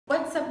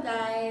What's up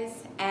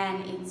guys,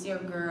 and it's your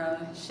girl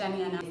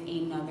LilyAna with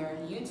another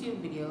YouTube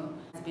video.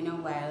 It's been a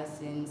while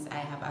since I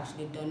have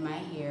actually done my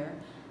hair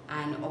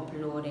and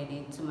uploaded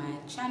it to my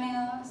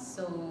channel.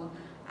 So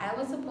I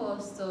was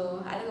supposed to,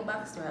 a little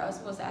backstory, I was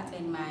supposed to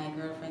attend my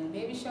girlfriend's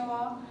baby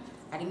shower.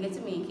 I didn't get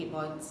to make it,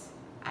 but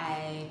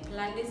I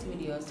planned this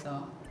video,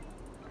 so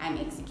I'm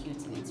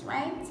executing it,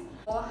 right?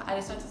 So I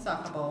just want to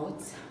talk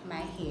about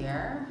my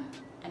hair,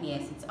 and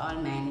yes, it's all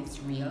mine, it's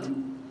real.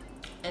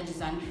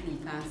 Edges on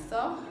fleek and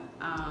stuff.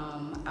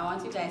 I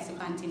want you guys to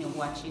continue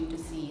watching to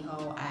see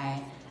how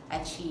I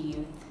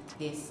achieved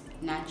this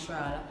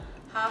natural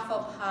half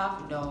up,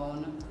 half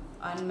down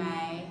on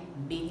my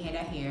big head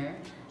of hair.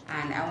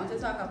 And I want to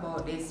talk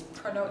about this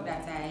product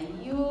that I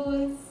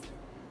use.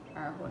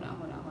 Hold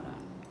on.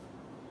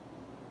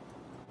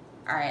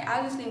 Alright,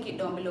 I'll just link it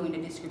down below in the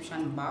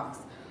description box.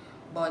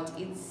 But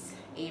it's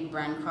a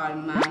brand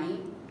called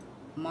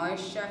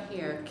Moisture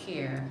Hair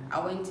Care.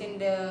 I went in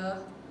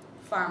the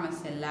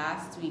pharmacy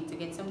last week to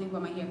get something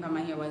for my hair because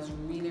my hair was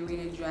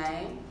really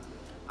dry.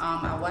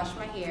 I washed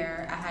my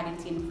hair. I had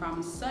it in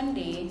from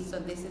Sunday, so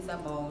this is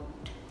about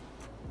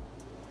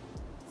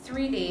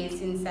 3 days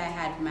since I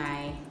had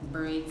my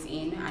braids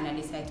in, and I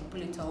decided to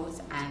pull it out,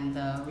 and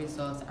the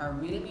results are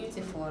really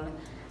beautiful.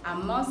 I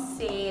must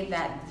say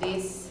that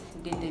this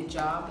did the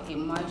job. It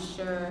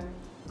moisturized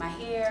my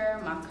hair,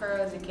 my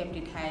curls, it kept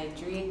it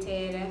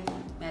hydrated.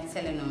 I'm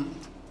telling them,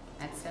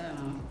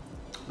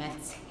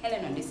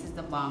 this is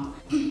the bomb.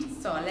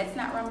 So let's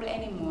not ramble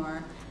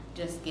anymore,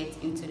 just get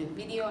into the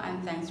video,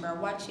 and thanks for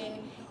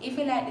watching. If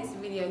you like this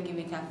video, give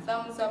it a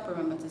thumbs up.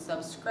 Remember to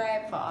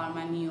subscribe for all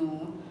my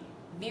new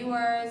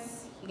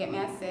viewers. You get me?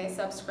 I say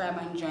subscribe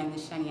and join the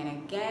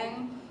LilyAna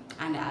gang,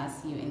 and I'll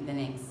see you in the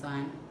next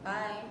one.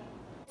 Bye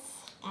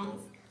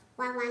guys.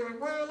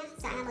 Wagwan.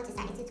 So I'm about to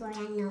start the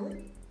tutorial now,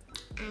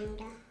 and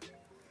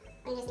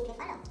you just need to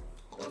follow.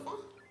 Get me?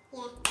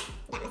 I say?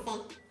 Yeah, that me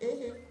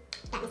say.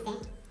 That me say.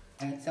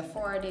 Alright, so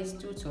for this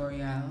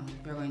tutorial,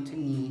 you're going to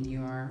need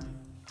your,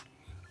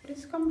 where does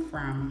this come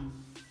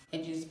from?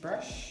 Edges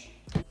brush,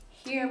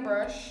 hair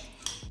brush,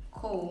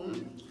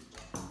 comb,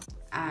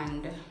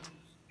 and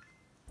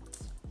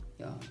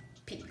your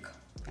pick.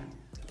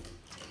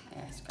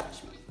 Yeah,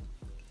 scratch me.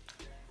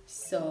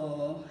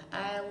 So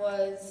I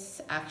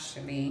was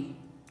actually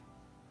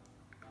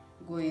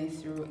going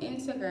through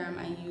Instagram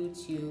and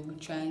YouTube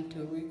trying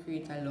to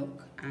recreate a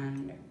look,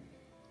 and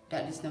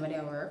that just nobody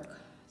work.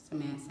 So I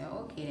said,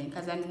 okay then,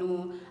 because I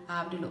know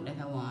I have the look that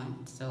I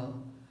want, so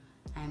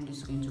I'm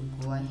just going to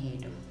go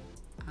ahead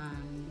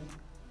and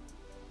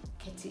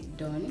get it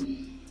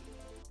done.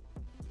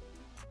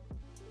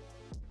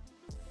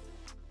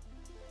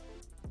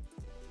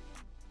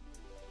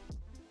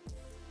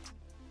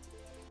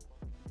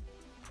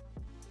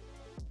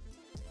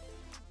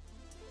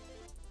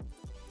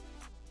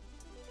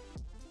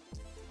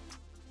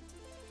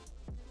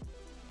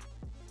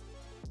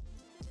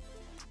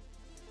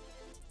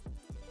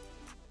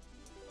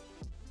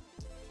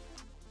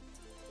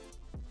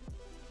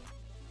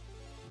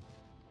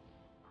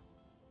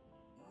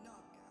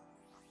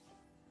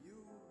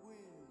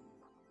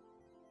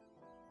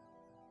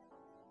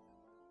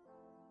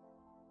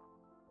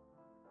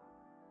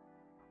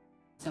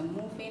 So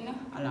moving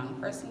along,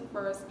 first thing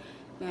first,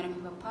 we're gonna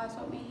put a pause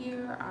up my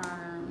hair,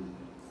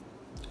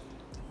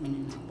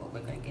 but we're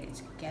gonna get it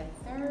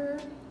together,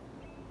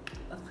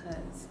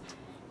 because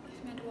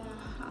if I do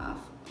a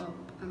half up,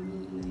 I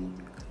mean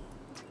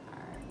like,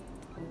 alright,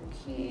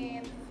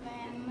 okay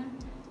then.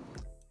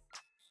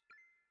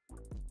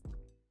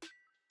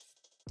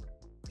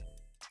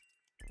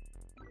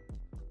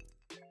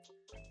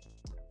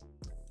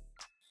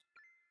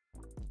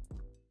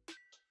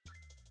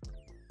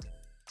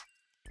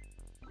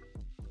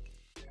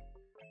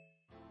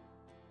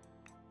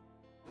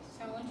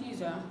 So I'm going to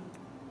use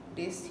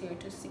this here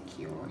to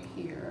secure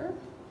here.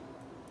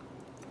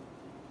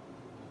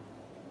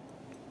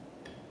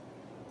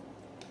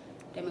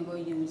 Then I'm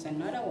going to use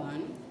another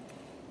one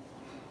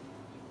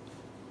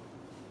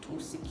to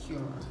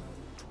secure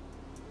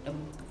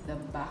the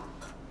back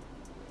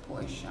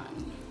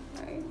portion,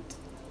 right?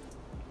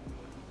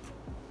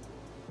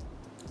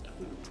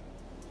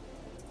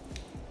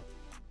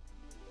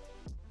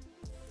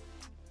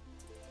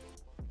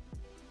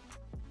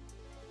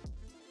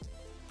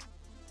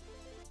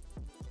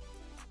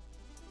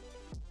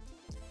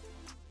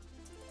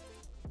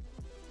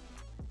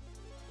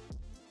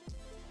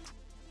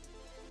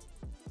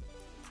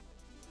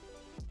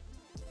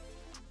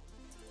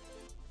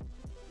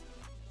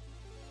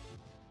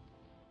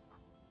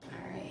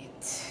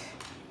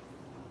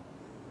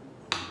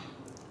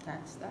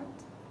 That's that.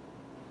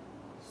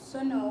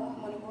 So now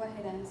I'm going to go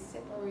ahead and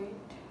separate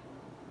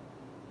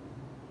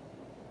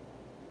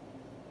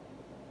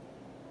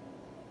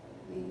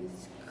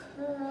these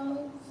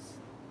curls.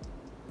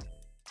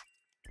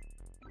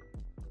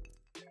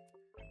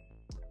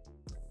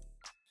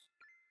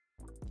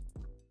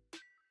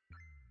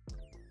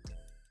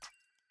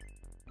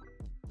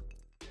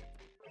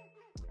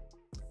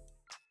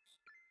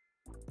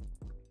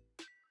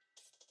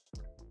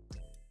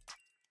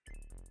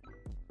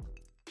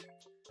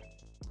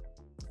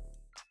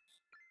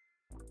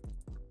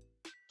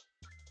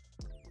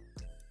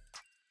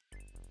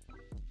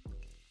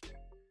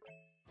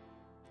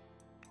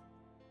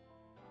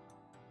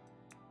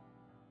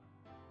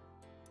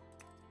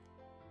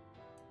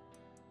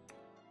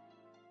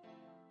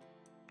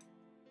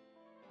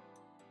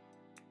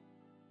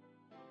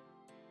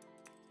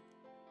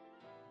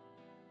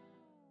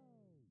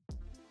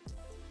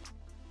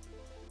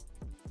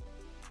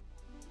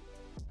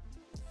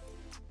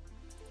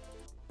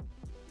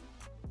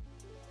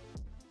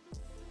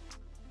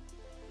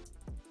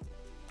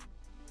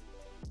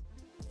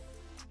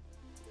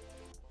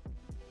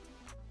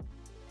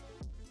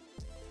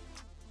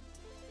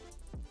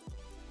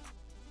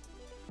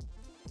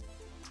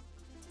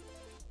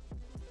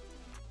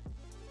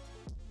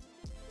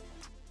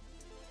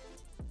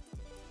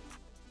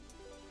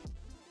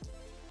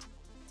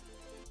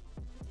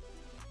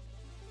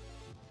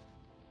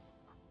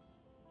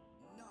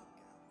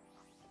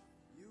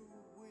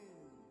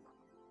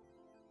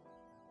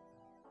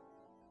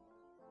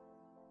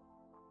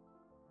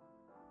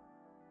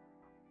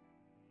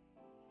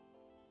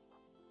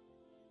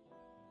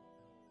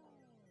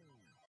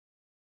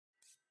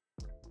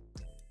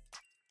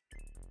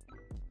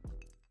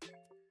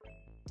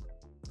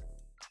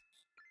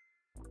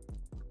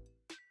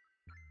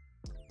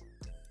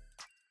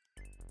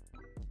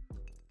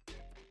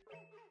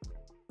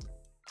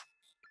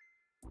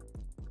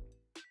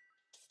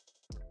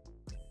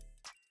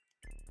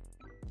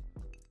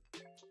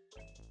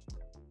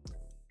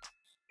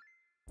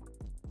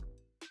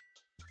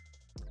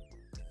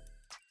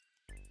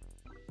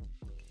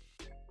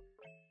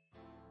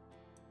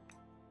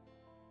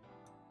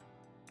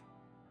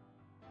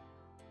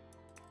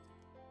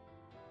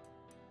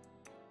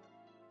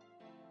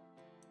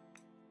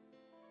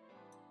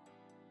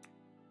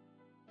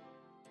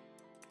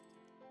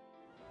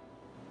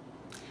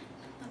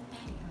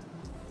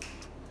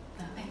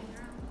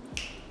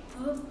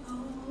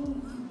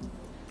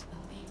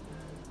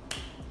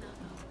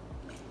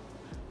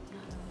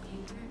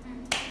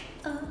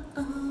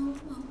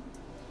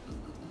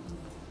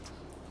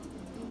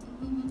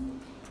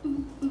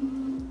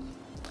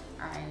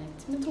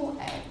 the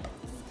forehead.